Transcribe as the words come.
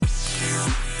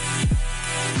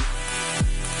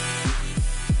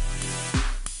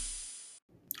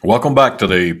Welcome back to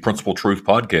the Principal Truth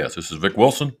Podcast. This is Vic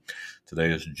Wilson. Today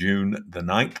is June the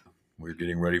 9th. We're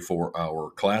getting ready for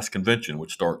our class convention,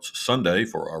 which starts Sunday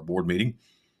for our board meeting.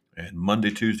 And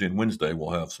Monday, Tuesday, and Wednesday, we'll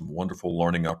have some wonderful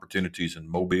learning opportunities in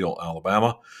Mobile,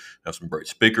 Alabama. Have some great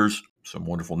speakers, some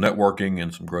wonderful networking,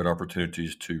 and some great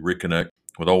opportunities to reconnect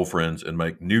with old friends and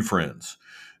make new friends.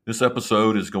 This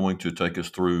episode is going to take us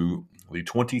through the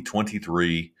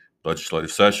 2023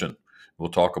 legislative session. We'll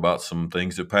talk about some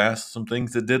things that passed, some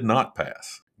things that did not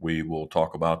pass. We will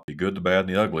talk about the good, the bad, and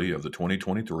the ugly of the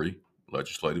 2023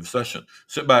 legislative session.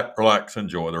 Sit back, relax,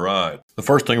 enjoy the ride. The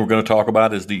first thing we're going to talk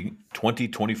about is the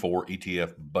 2024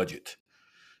 ETF budget.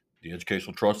 The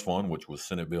Educational Trust Fund, which was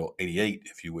Senate Bill 88,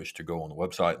 if you wish to go on the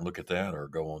website and look at that, or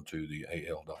go on to the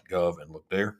al.gov and look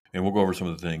there. And we'll go over some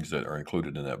of the things that are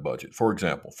included in that budget. For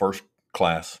example, first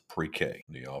class pre-K.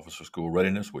 The Office of School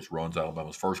Readiness, which runs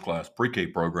Alabama's first class pre-K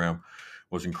program,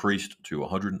 was increased to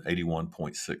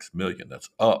 $181.6 million. That's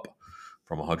up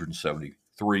from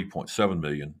 $173.7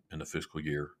 million in the fiscal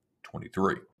year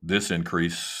 23. This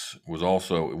increase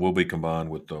will be combined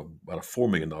with about a $4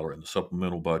 million in the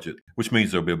supplemental budget, which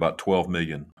means there'll be about $12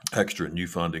 million extra new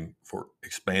funding for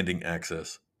expanding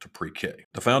access to pre-K.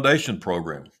 The foundation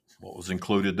program, what was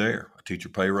included there? A teacher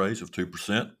pay raise of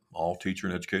 2%. All teacher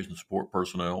and education support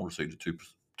personnel received a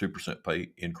 2% pay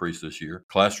increase this year.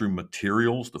 Classroom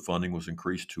materials, the funding was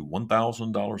increased to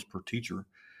 $1,000 per teacher,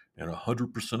 and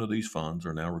 100% of these funds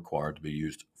are now required to be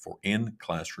used for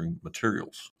in-classroom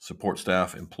materials. Support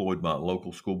staff employed by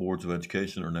local school boards of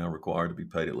education are now required to be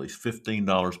paid at least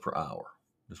 $15 per hour.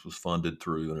 This was funded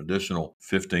through an additional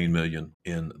 $15 million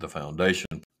in the foundation.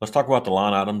 Let's talk about the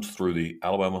line items through the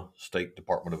Alabama State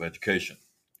Department of Education.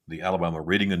 The Alabama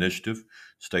Reading Initiative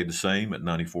stayed the same at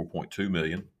 $94.2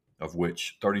 million, of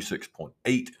which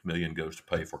 $36.8 million goes to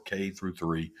pay for K through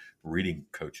 3 reading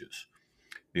coaches.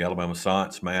 The Alabama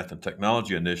Science, Math, and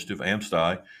Technology Initiative,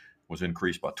 AMSTI, was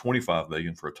increased by $25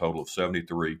 million for a total of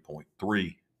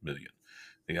 $73.3 million.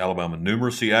 The Alabama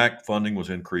Numeracy Act funding was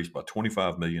increased by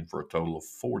 $25 million for a total of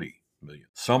 $40 million.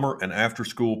 Summer and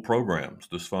after-school programs.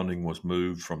 This funding was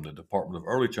moved from the Department of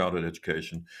Early Childhood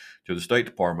Education to the State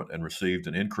Department and received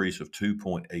an increase of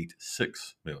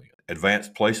 $2.86 million.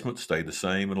 Advanced placement stayed the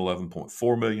same at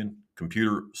 $11.4 million.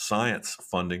 Computer science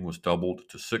funding was doubled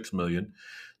to $6 million.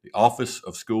 The Office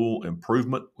of School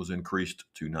Improvement was increased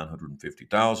to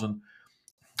 $950,000.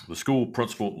 The School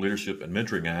Principal Leadership and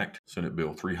Mentoring Act, Senate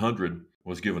Bill 300,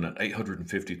 was given an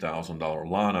 $850,000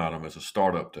 line item as a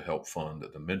startup to help fund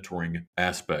the mentoring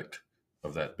aspect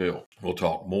of that bill. We'll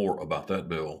talk more about that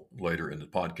bill later in the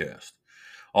podcast.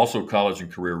 Also, college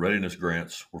and career readiness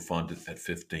grants were funded at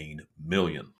 $15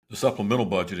 million. The supplemental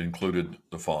budget included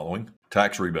the following: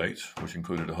 tax rebates, which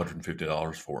included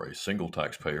 $150 for a single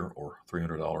taxpayer or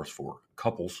 $300 for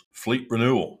couples. Fleet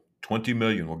renewal, $20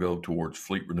 million will go towards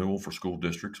fleet renewal for school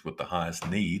districts with the highest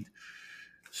need.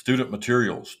 Student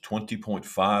materials,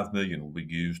 $20.5 million will be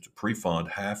used to pre-fund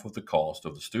half of the cost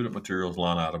of the student materials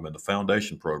line item in the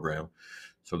foundation program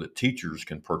so that teachers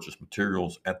can purchase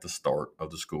materials at the start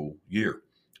of the school year.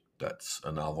 That's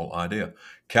a novel idea.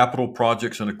 Capital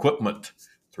projects and equipment,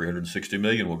 $360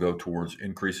 million will go towards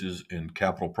increases in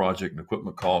capital project and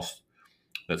equipment costs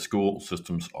that school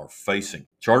systems are facing.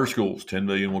 Charter schools, $10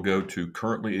 million will go to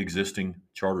currently existing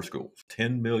charter schools.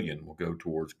 $10 million will go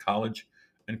towards college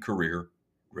and career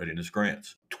readiness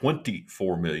grants.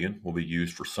 $24 million will be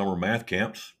used for summer math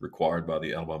camps required by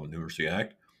the Alabama Numeracy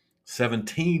Act.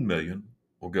 $17 million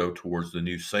will go towards the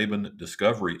new Saban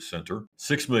Discovery Center.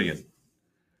 $6 million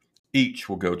each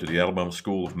will go to the Alabama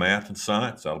School of Math and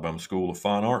Science, Alabama School of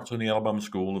Fine Arts, and the Alabama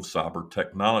School of Cyber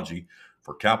Technology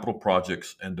for capital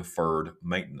projects and deferred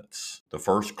maintenance. The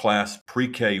first class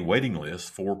pre-K waiting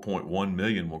list, $4.1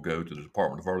 million, will go to the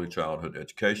Department of Early Childhood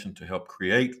Education to help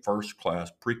create first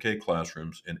class pre-K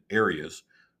classrooms in areas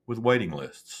with waiting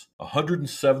lists.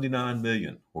 $179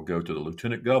 million will go to the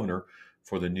Lieutenant Governor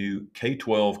for the new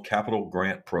K-12 Capital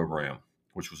Grant Program,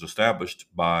 which was established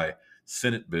by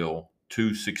Senate Bill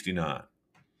 269.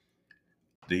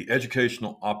 The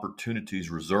Educational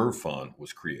Opportunities Reserve Fund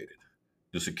was created.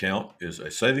 This account is a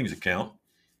savings account,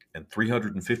 and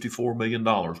 $354 million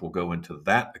will go into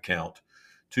that account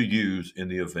to use in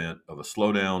the event of a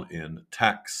slowdown in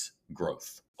tax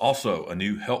growth. Also, a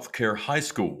new healthcare high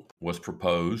school was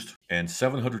proposed, and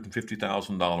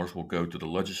 $750,000 will go to the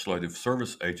Legislative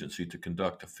Service Agency to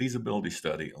conduct a feasibility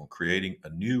study on creating a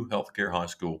new healthcare high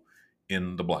school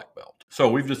in the Black Belt. So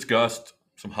we've discussed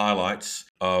some highlights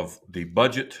of the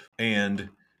budget and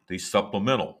the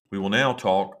supplemental. We will now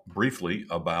talk briefly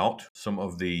about some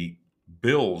of the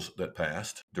bills that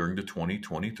passed during the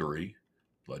 2023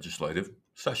 legislative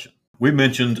session. We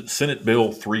mentioned Senate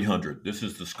Bill 300. This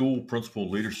is the School Principal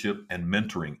Leadership and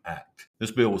Mentoring Act.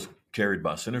 This bill was carried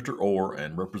by Senator Orr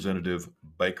and Representative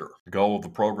Baker. The goal of the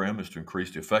program is to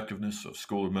increase the effectiveness of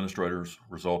school administrators,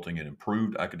 resulting in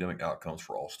improved academic outcomes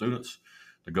for all students.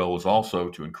 The goal is also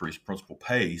to increase principal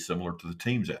pay similar to the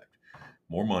TEAMS Act,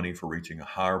 more money for reaching a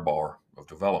higher bar of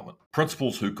development.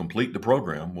 Principals who complete the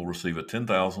program will receive a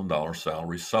 $10,000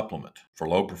 salary supplement. For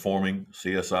low performing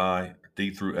CSI,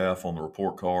 D through F on the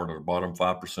report card, or the bottom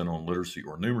 5% on literacy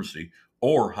or numeracy,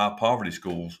 or high poverty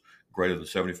schools greater than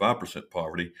 75%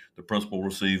 poverty, the principal will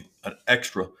receive an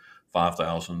extra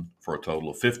 $5,000 for a total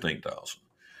of $15,000.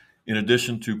 In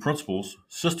addition to principals,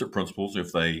 assistant principals,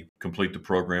 if they complete the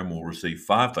program, will receive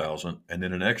 $5,000 and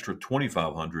then an extra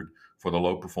 $2,500 for the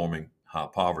low performing high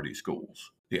poverty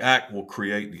schools. The Act will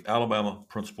create the Alabama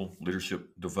Principal Leadership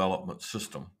Development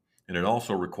System, and it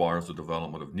also requires the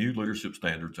development of new leadership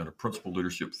standards and a principal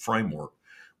leadership framework,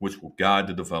 which will guide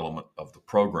the development of the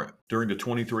program. During the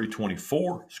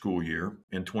 23-24 school year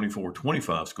and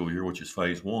 24-25 school year, which is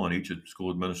phase one, each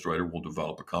school administrator will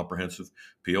develop a comprehensive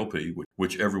PLP,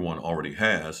 which everyone already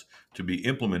has, to be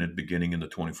implemented beginning in the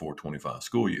 24-25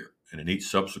 school year and in each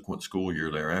subsequent school year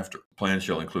thereafter. The plan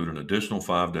shall include an additional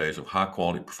 5 days of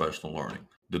high-quality professional learning.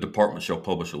 The department shall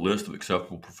publish a list of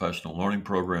acceptable professional learning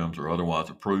programs or otherwise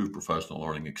approved professional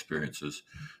learning experiences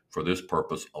for this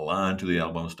purpose aligned to the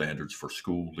Alabama standards for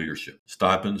school leadership.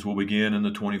 Stipends will begin in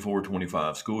the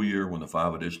 24-25 school year when the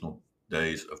 5 additional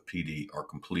days of PD are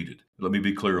completed. Let me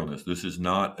be clear on this. This is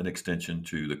not an extension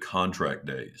to the contract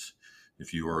days.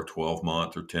 If you are a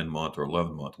 12-month or 10-month or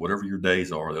 11-month, whatever your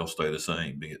days are, they'll stay the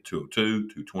same, be it 202,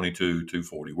 222,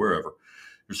 240, wherever.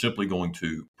 You're simply going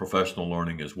to professional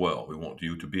learning as well. We want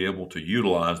you to be able to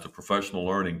utilize the professional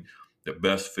learning that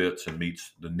best fits and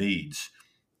meets the needs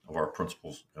of our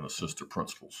principals and assistant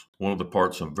principals. One of the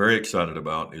parts I'm very excited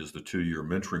about is the 2-year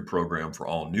mentoring program for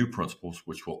all new principals,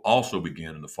 which will also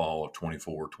begin in the fall of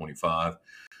 24-25.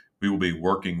 We will be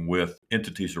working with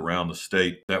entities around the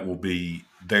state that will be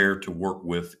there to work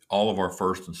with all of our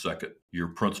first and second year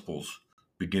principals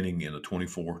beginning in the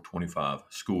 24-25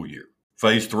 school year.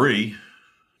 Phase 3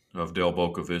 of Del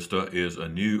Boca Vista is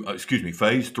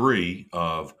phase 3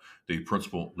 of the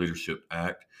Principal Leadership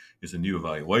Act is a new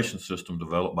evaluation system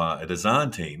developed by a design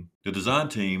team. The design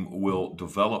team will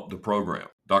develop the program.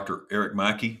 Dr. Eric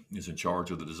Mackey is in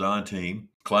charge of the design team.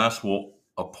 Class will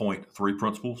appoint 3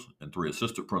 principals and 3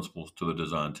 assistant principals to the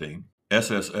design team.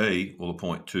 SSA will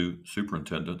appoint 2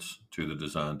 superintendents to the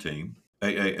design team.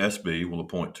 AASB will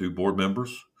appoint 2 board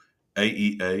members.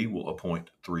 AEA will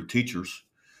appoint 3 teachers.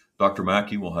 Dr.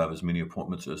 Mackey will have as many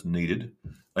appointments as needed.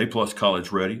 A+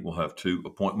 College Ready will have 2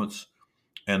 appointments,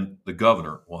 and the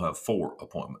governor will have 4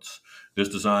 appointments. This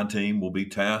design team will be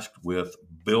tasked with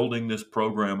building this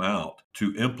program out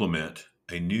to implement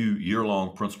a new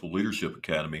year-long Principal Leadership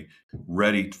Academy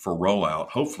ready for rollout,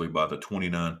 hopefully by the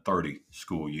 29-30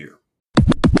 school year.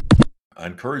 I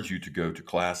encourage you to go to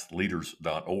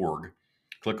classleaders.org,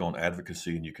 click on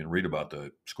advocacy, and you can read about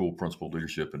the School Principal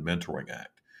Leadership and Mentoring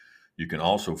Act. You can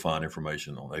also find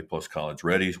information on A+ College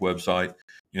Ready's website.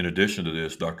 In addition to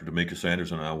this, Dr. D'Amica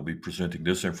Sanders and I will be presenting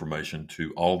this information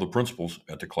to all the principals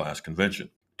at the class convention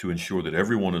to ensure that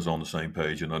everyone is on the same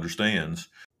page and understands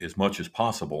as much as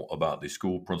possible about the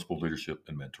School Principal Leadership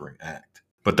and Mentoring Act.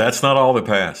 But that's not all that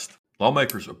passed.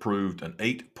 Lawmakers approved an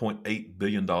 $8.8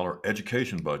 billion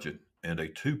education budget and a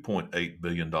 $2.8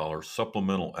 billion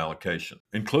supplemental allocation.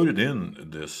 Included in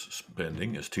this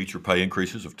spending is teacher pay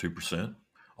increases of 2%.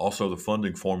 Also, the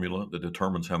funding formula that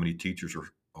determines how many teachers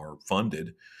are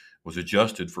funded was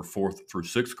adjusted for 4th through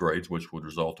 6th grades, which would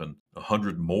result in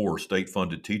 100 more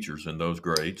state-funded teachers in those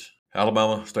grades.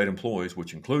 Alabama state employees,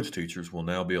 which includes teachers, will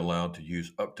now be allowed to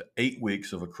use up to 8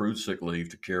 weeks of accrued sick leave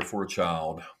to care for a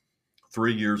child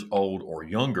 3 years old or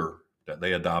younger that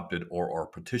they adopted or are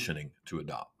petitioning to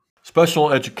adopt.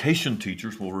 Special education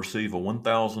teachers will receive a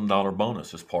 $1,000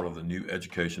 bonus as part of the new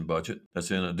education budget.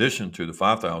 That's in addition to the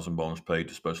 $5,000 bonus paid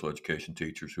to special education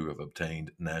teachers who have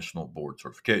obtained national board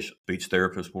certification. Speech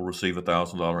therapists will receive a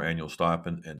 $1,000 annual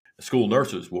stipend, and school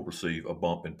nurses will receive a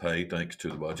bump in pay thanks to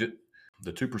the budget.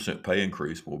 The 2% pay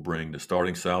increase will bring the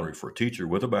starting salary for a teacher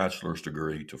with a bachelor's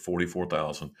degree to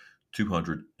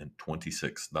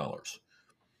 $44,226.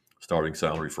 Starting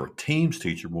salary for a TEAMS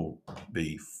teacher will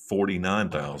be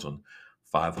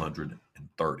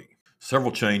 $49,530.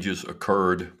 Several changes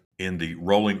occurred in the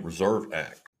Rolling Reserve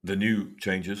Act. The new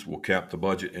changes will cap the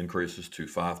budget increases to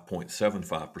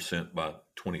 5.75% by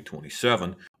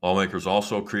 2027. Lawmakers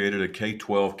also created a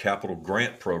K-12 capital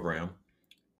grant program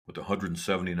with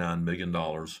 $179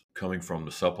 million coming from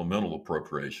the supplemental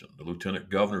appropriation. The Lieutenant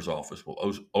Governor's Office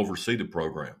will oversee the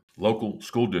program. Local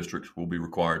school districts will be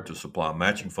required to supply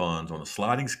matching funds on a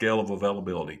sliding scale of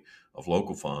availability of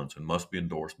local funds and must be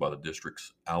endorsed by the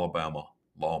district's Alabama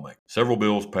lawmaker. Several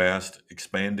bills passed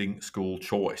expanding school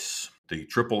choice. The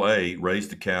AAA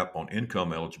raised the cap on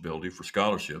income eligibility for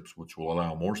scholarships, which will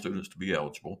allow more students to be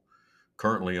eligible.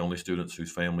 Currently, only students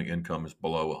whose family income is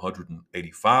below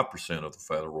 185% of the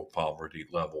federal poverty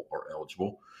level are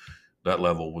eligible. That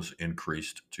level was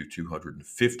increased to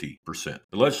 250%.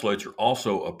 The legislature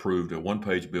also approved a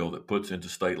one-page bill that puts into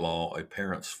state law a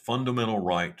parent's fundamental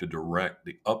right to direct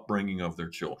the upbringing of their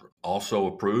children. Also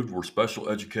approved were special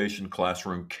education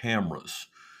classroom cameras.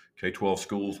 K-12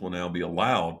 schools will now be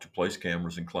allowed to place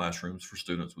cameras in classrooms for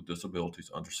students with disabilities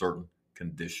under certain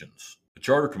conditions. The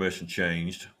Charter Commission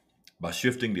changed by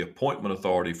shifting the appointment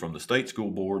authority from the state school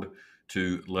board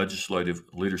to legislative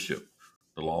leadership.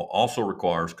 The law also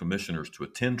requires commissioners to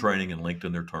attend training and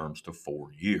lengthen their terms to 4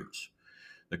 years.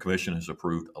 The commission has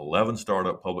approved 11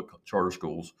 startup public charter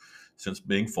schools since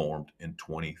being formed in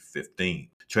 2015.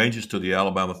 Changes to the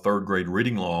Alabama third grade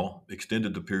reading law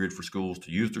extended the period for schools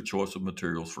to use their choice of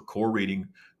materials for core reading,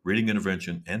 reading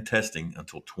intervention, and testing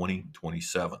until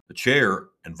 2027. The chair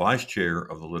and vice chair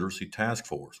of the Literacy Task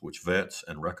Force, which vets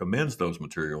and recommends those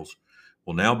materials,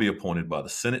 will now be appointed by the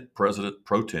Senate President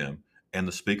Pro Tem and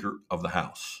the Speaker of the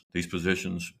House. These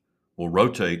positions will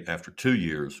rotate after 2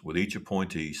 years, with each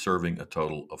appointee serving a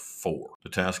total of 4. The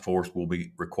task force will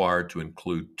be required to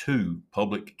include 2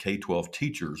 public K-12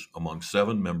 teachers among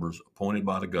 7 members appointed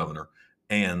by the governor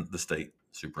and the state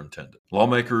superintendent.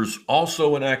 Lawmakers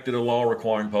also enacted a law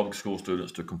requiring public school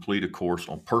students to complete a course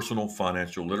on personal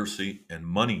financial literacy and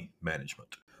money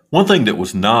management. One thing that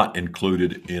was not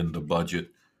included in the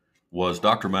budget was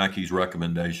Dr. Mackey's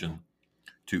recommendation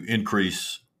to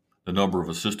increase the number of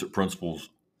assistant principals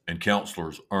and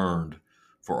counselors earned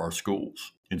for our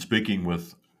schools. In speaking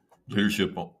with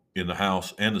leadership in the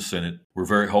House and the Senate, we're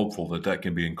very hopeful that that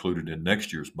can be included in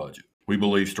next year's budget. We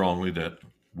believe strongly that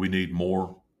we need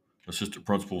more assistant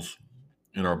principals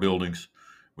in our buildings.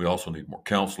 We also need more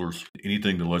counselors.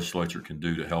 Anything the legislature can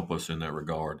do to help us in that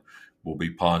regard will be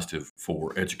positive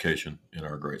for education in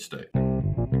our great state.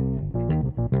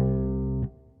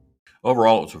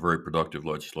 Overall, it's a very productive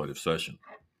legislative session.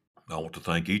 I want to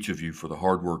thank each of you for the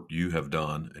hard work you have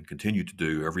done and continue to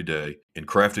do every day in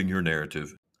crafting your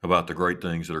narrative about the great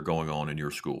things that are going on in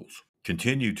your schools.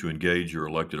 Continue to engage your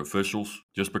elected officials.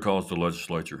 Just because the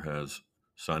legislature has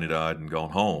sine-died and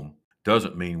gone home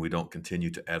doesn't mean we don't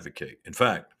continue to advocate. In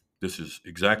fact, this is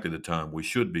exactly the time we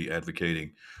should be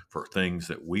advocating for things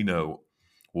that we know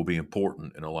will be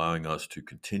important in allowing us to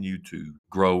continue to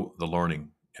grow the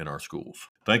learning in our schools.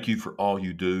 Thank you for all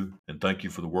you do, and thank you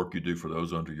for the work you do for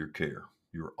those under your care.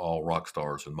 You're all rock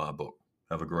stars in my book.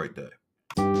 Have a great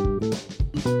day.